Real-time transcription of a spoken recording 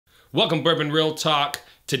Welcome, Bourbon Real Talk.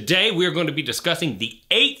 Today we are going to be discussing the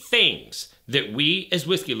 8 things that we as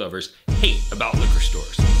whiskey lovers hate about liquor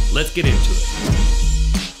stores. Let's get into it.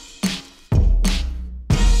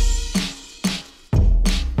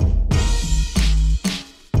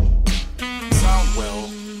 Soundwell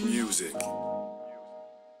Music.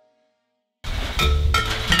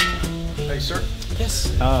 Hey, sir. Yes.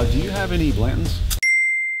 Do you have any Blantons?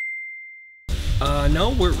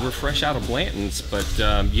 No, we're fresh out of Blanton's, but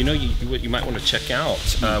you know what you might want to check out.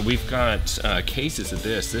 We've got cases of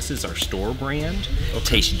this. This is our store brand. Okay.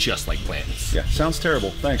 Tastes just like Blanton's. Yeah, sounds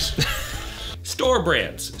terrible. Thanks. Store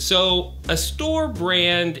brands. So a store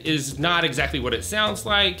brand is not exactly what it sounds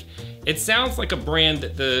like. It sounds like a brand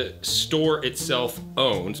that the store itself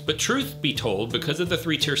owns, but truth be told, because of the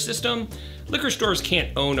 3-tier system, liquor stores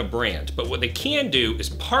can't own a brand. But what they can do is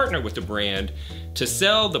partner with the brand to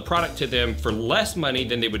sell the product to them for less money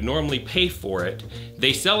than they would normally pay for it.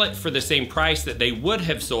 They sell it for the same price that they would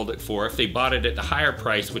have sold it for if they bought it at the higher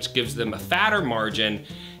price, which gives them a fatter margin.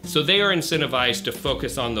 So they are incentivized to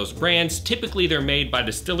focus on those brands. Typically they're made by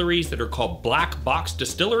distilleries that are called black box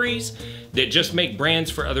distilleries that just make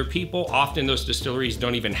brands for other people. Often those distilleries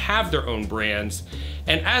don't even have their own brands.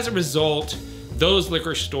 And as a result, those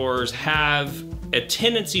liquor stores have a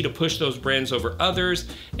tendency to push those brands over others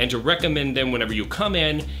and to recommend them whenever you come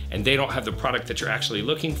in and they don't have the product that you're actually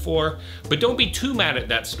looking for. But don't be too mad at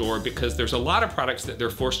that store, because there's a lot of products that they're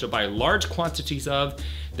forced to buy large quantities of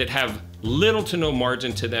that have little to no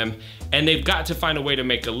margin to them, and they've got to find a way to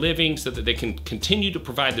make a living so that they can continue to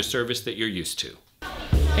provide the service that you're used to.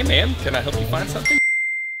 Hey man, can I help you find something?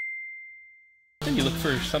 You look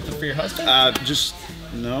for something for your husband?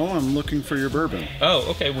 No, I'm looking for your bourbon. Oh,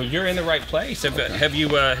 okay. Well, you're in the right place. Have you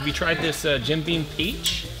tried this Jim Beam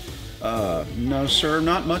Peach? No, sir.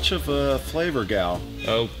 Not much of a flavor gal.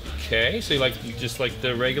 Okay. So you just like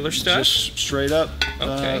the regular stuff? Just straight up,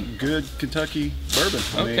 okay. Good Kentucky bourbon.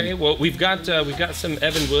 Okay. Well, we've got some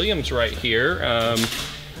Evan Williams right here.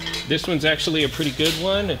 This one's actually a pretty good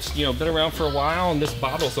one. It's been around for a while, and this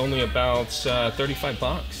bottle's only about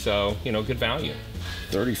 $35. So good value.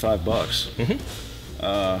 $35. Mm-hmm.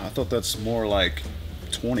 I thought that's more like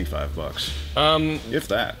 $25. If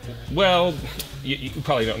that. Well, you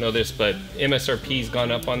probably don't know this, but MSRP's gone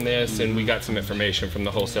up on this, and we got some information from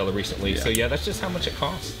the wholesaler recently. Yeah. So yeah, that's just how much it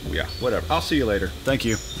costs. Yeah, whatever. I'll see you later. Thank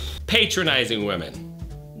you. Patronizing women.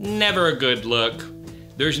 Never a good look.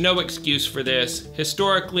 There's no excuse for this.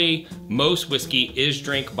 Historically, most whiskey is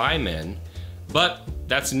drank by men, but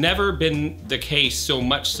that's never been the case, so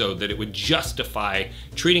much so that it would justify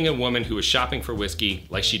treating a woman who is shopping for whiskey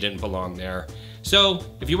like she didn't belong there. So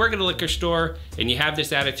if you work at a liquor store and you have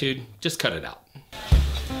this attitude, just cut it out.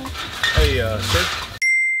 Hey, sir.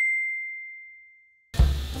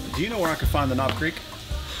 Do you know where I can find the Knob Creek?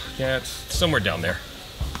 Yeah, it's somewhere down there.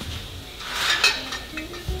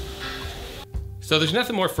 So there's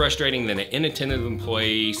nothing more frustrating than an inattentive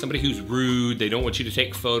employee, somebody who's rude. They don't want you to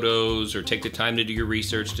take photos or take the time to do your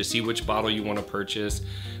research to see which bottle you want to purchase.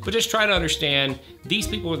 But just try to understand, these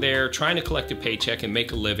people are there trying to collect a paycheck and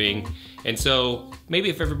make a living. And so maybe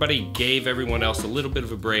if everybody gave everyone else a little bit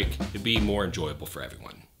of a break, it'd be more enjoyable for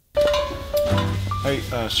everyone. Hey,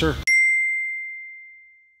 sir.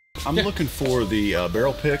 I'm looking for the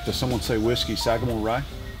barrel pick. Does someone say whiskey Sagamore rye?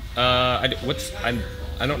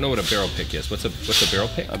 I don't know what a barrel pick is. What's a barrel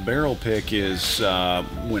pick? A barrel pick is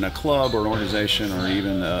when a club or an organization or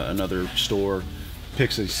even another store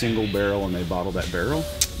picks a single barrel and they bottle that barrel.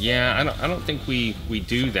 Yeah, I don't think we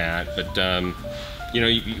do that, but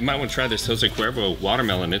you might want to try this Jose Cuervo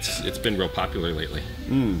watermelon. It's been real popular lately.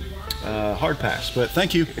 Hard pass, but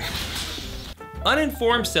thank you.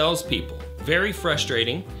 Uninformed salespeople, very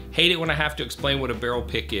frustrating. Hate it when I have to explain what a barrel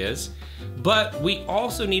pick is. But we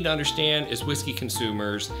also need to understand as whiskey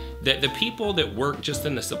consumers that the people that work just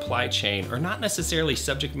in the supply chain are not necessarily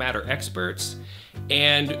subject matter experts,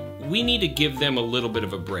 and we need to give them a little bit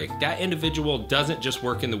of a break. That individual doesn't just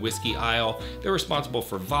work in the whiskey aisle. They're responsible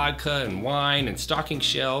for vodka and wine and stocking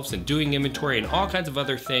shelves and doing inventory and all kinds of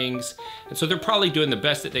other things. And so they're probably doing the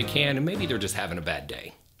best that they can, and maybe they're just having a bad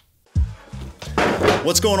day.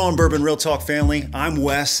 What's going on, Bourbon Real Talk family? I'm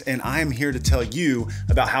Wes, and I'm here to tell you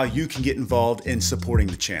about how you can get involved in supporting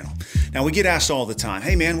the channel. Now, we get asked all the time,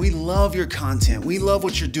 hey man, we love your content. We love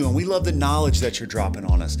what you're doing. We love the knowledge that you're dropping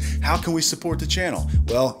on us. How can we support the channel?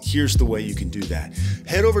 Well, here's the way you can do that.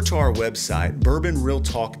 Head over to our website,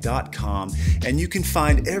 bourbonrealtalk.com, and you can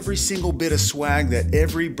find every single bit of swag that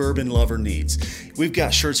every bourbon lover needs. We've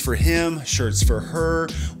got shirts for him, shirts for her,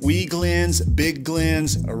 wee glens, big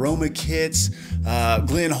glens, aroma kits,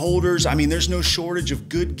 Glen holders. I mean, there's no shortage of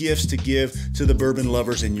good gifts to give to the bourbon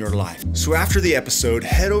lovers in your life. So after the episode,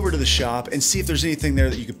 head over to the shop and see if there's anything there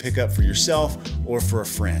that you can pick up for yourself or for a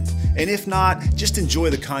friend. And if not, just enjoy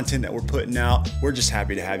the content that we're putting out. We're just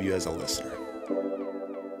happy to have you as a listener.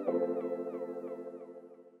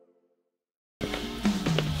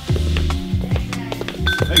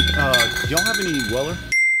 Hey, do y'all have any Weller?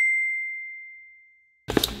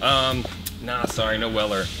 Nah, sorry, no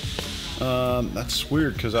Weller. That's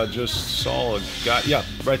weird because I just saw a guy. Yeah,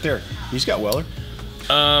 right there. He's got Weller.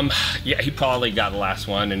 Yeah, he probably got the last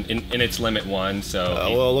one, and it's limit 1, so...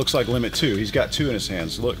 Well, it looks like limit 2. He's got 2 in his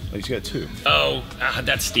hands. Look, he's got 2. Oh,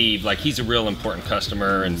 that's Steve. Like, he's a real important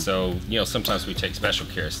customer, and so, you know, sometimes we take special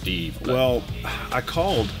care of Steve. But... Well, I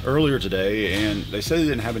called earlier today, and they said they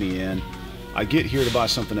didn't have any in. I get here to buy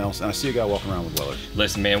something else, and I see a guy walking around with Weller.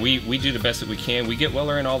 Listen, man, we do the best that we can. We get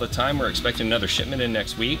Weller in all the time. We're expecting another shipment in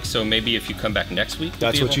next week, so maybe if you come back next week...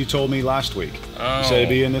 That's what you told me last week. Oh. You said it'd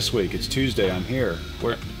be in this week. It's Tuesday. I'm here.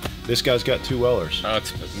 This guy's got 2 Wellers.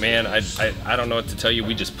 Man, I don't know what to tell you.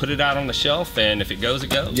 We just put it out on the shelf, and if it goes, it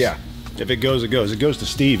goes. Yeah, if it goes, it goes. It goes to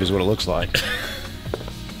Steve is what it looks like.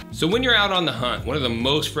 So when you're out on the hunt, one of the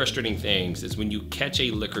most frustrating things is when you catch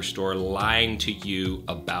a liquor store lying to you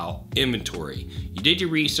about inventory. You did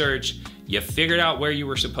your research, you figured out where you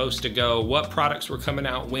were supposed to go, what products were coming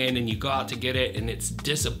out when, and you go out to get it, and it's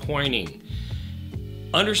disappointing.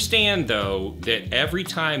 Understand though that every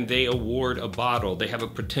time they award a bottle, they have a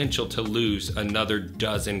potential to lose another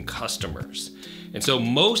dozen customers. And so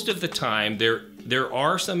most of the time, there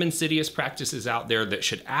are some insidious practices out there that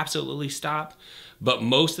should absolutely stop. But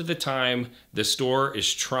most of the time, the store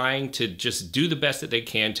is trying to just do the best that they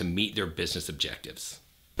can to meet their business objectives.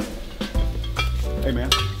 Hey,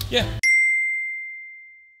 man. Yeah.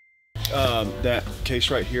 That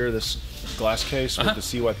case right here, this glass case with the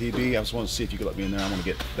CYPB, I just wanted to see if you could let me in there. I want to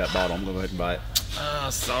get that bottle. I'm going to go ahead and buy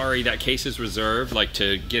it. Sorry, that case is reserved. Like,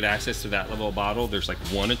 to get access to that level of bottle, there's like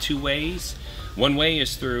 1 of 2 ways. One way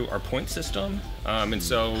is through our point system. And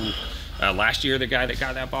so... last year, the guy that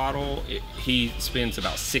got that bottle, he spends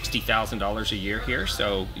about $60,000 a year here.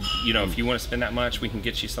 So, you know, if you want to spend that much, we can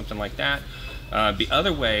get you something like that. The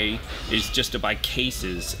other way is just to buy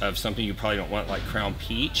cases of something you probably don't want, like Crown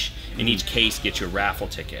Peach, and each case gets you a raffle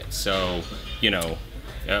ticket. So, you know,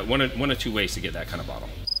 one of 2 ways to get that kind of bottle.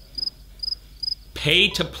 Pay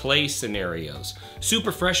to play scenarios.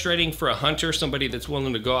 Super frustrating for a hunter, somebody that's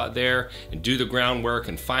willing to go out there and do the groundwork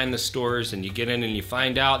and find the stores, and you get in and you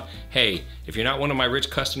find out, hey, if you're not one of my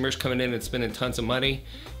rich customers coming in and spending tons of money,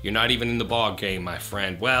 you're not even in the ball game, my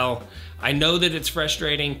friend. Well, I know that it's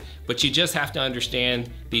frustrating, but you just have to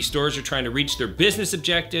understand these stores are trying to reach their business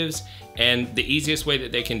objectives, and the easiest way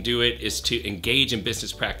that they can do it is to engage in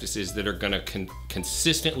business practices that are gonna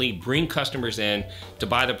consistently bring customers in to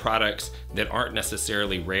buy the products that aren't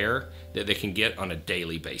necessarily rare, that they can get on a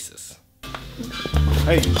daily basis.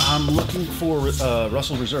 Hey, I'm looking for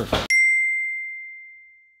Russell Reserve.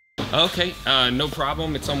 Okay, no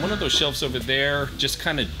problem. It's on one of those shelves over there. Just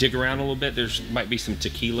kind of dig around a little bit. There's might be some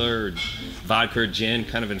tequila or vodka or gin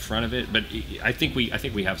kind of in front of it, but I think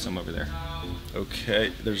we have some over there.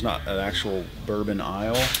 Okay, there's not an actual bourbon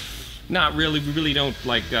aisle? Not really. We really don't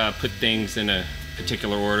like put things in a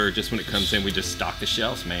particular order. Just when it comes in, we just stock the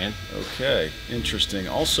shelves, man. Okay, interesting.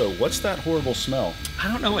 Also, what's that horrible smell? I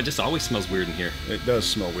don't know. It just always smells weird in here. It does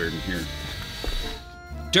smell weird in here.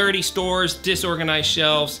 Dirty stores, disorganized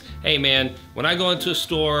shelves. Hey man, when I go into a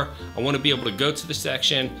store, I want to be able to go to the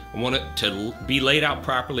section. I want it to be laid out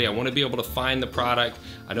properly. I want to be able to find the product.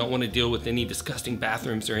 I don't want to deal with any disgusting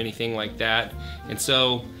bathrooms or anything like that. And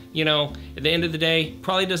so, you know, at the end of the day,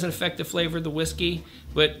 probably doesn't affect the flavor of the whiskey,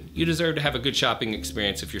 but you deserve to have a good shopping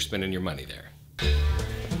experience if you're spending your money there.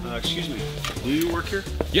 Excuse me, do you work here?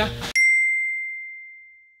 Yeah.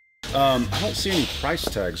 I don't see any price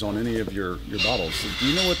tags on any of your bottles. Do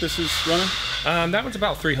you know what this is running? That one's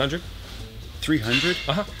about $300.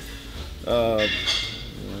 $300? Uh-huh.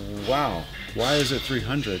 Wow. Why is it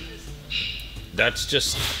 $300? That's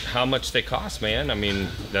just how much they cost, man. I mean,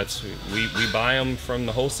 that's we buy them from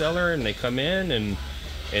the wholesaler and they come in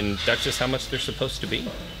and that's just how much they're supposed to be.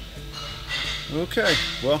 Okay.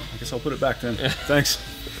 Well, I guess I'll put it back then. Thanks.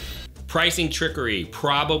 Pricing trickery,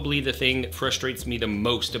 probably the thing that frustrates me the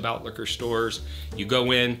most about liquor stores. You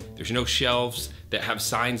go in, there's no shelves that have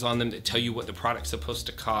signs on them that tell you what the product's supposed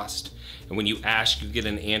to cost. And when you ask, you get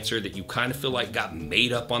an answer that you kind of feel like got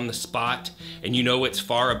made up on the spot, and you know it's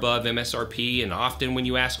far above MSRP, and often when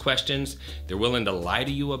you ask questions, they're willing to lie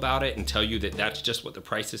to you about it and tell you that that's just what the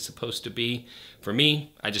price is supposed to be. For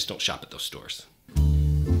me, I just don't shop at those stores.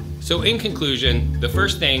 So in conclusion, the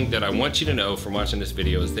first thing that I want you to know from watching this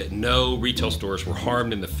video is that no retail stores were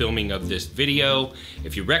harmed in the filming of this video.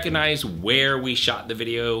 If you recognize where we shot the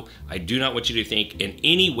video, I do not want you to think in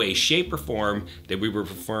any way, shape, or form that we were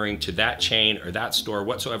referring to that chain or that store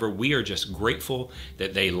whatsoever. We are just grateful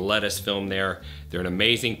that they let us film there. They're an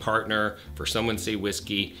amazing partner for Someone Say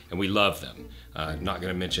Whiskey, and we love them. Not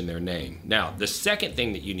gonna mention their name. Now, the second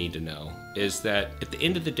thing that you need to know is that at the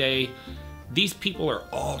end of the day, these people are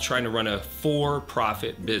all trying to run a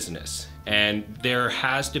for-profit business, and there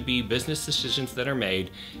has to be business decisions that are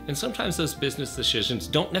made, and sometimes those business decisions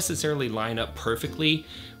don't necessarily line up perfectly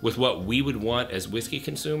with what we would want as whiskey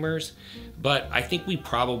consumers, but I think we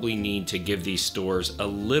probably need to give these stores a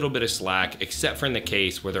little bit of slack, except for in the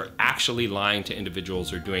case where they're actually lying to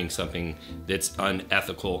individuals or doing something that's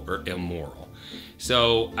unethical or immoral.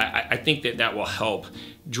 So I think that that will help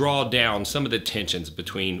draw down some of the tensions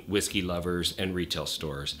between whiskey lovers and retail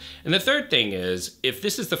stores. And the third thing is, if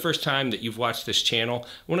this is the first time that you've watched this channel,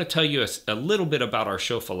 I want to tell you a little bit about our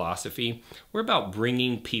show philosophy. We're about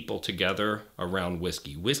bringing people together around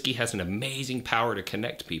whiskey. Whiskey has an amazing power to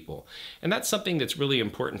connect people. And that's something that's really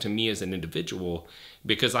important to me as an individual,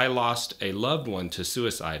 because I lost a loved one to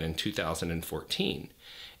suicide in 2014.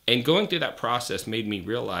 And going through that process made me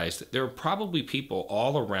realize that there are probably people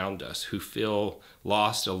all around us who feel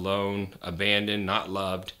lost, alone, abandoned, not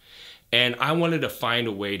loved. And I wanted to find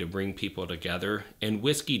a way to bring people together, and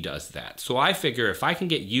whiskey does that. So I figure if I can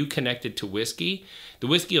get you connected to whiskey, the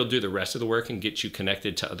whiskey will do the rest of the work and get you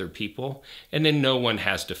connected to other people. And then no one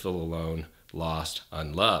has to feel alone, lost,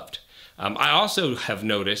 unloved. I also have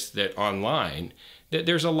noticed that online, that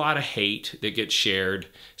there's a lot of hate that gets shared,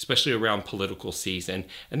 especially around political season.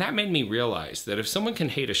 And that made me realize that if someone can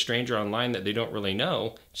hate a stranger online that they don't really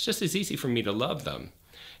know, it's just as easy for me to love them.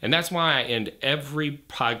 And that's why I end every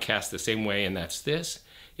podcast the same way, and that's this.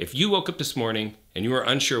 If you woke up this morning and you were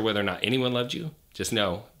unsure whether or not anyone loved you, just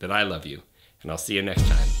know that I love you. And I'll see you next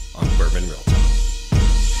time on Bourbon Real Talk.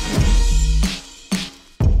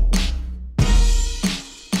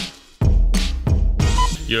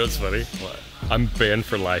 You know what's funny? What? I'm banned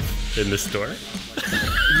for life in this store.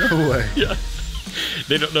 No way. Yeah.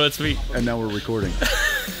 They don't know it's me. And now we're recording.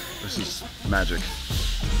 This is magic.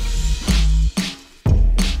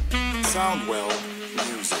 Sound well.